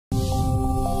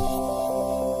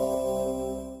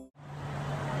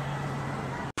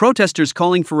Protesters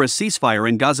calling for a ceasefire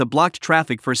in Gaza blocked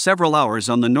traffic for several hours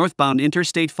on the northbound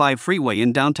Interstate 5 freeway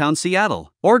in downtown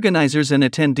Seattle. Organizers and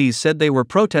attendees said they were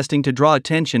protesting to draw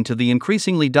attention to the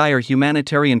increasingly dire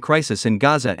humanitarian crisis in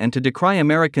Gaza and to decry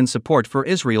American support for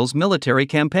Israel's military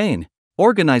campaign.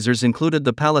 Organizers included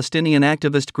the Palestinian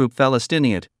activist group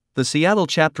Palestiniat, the Seattle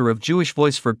chapter of Jewish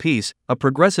Voice for Peace, a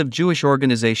progressive Jewish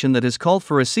organization that has called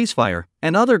for a ceasefire,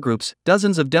 and other groups.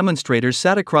 Dozens of demonstrators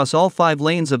sat across all 5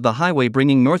 lanes of the highway,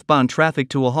 bringing northbound traffic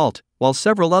to a halt, while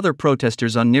several other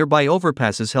protesters on nearby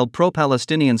overpasses held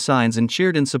pro-Palestinian signs and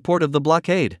cheered in support of the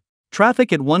blockade.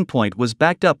 Traffic at one point was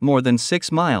backed up more than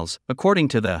 6 miles, according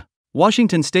to the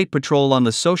Washington State Patrol on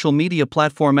the social media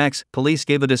platform X. Police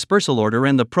gave a dispersal order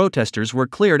and the protesters were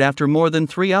cleared after more than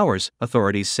 3 hours,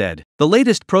 authorities said. The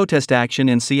latest protest action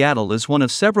in Seattle is one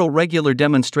of several regular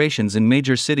demonstrations in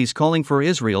major cities calling for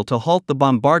Israel to halt the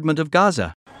bombardment of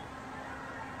Gaza.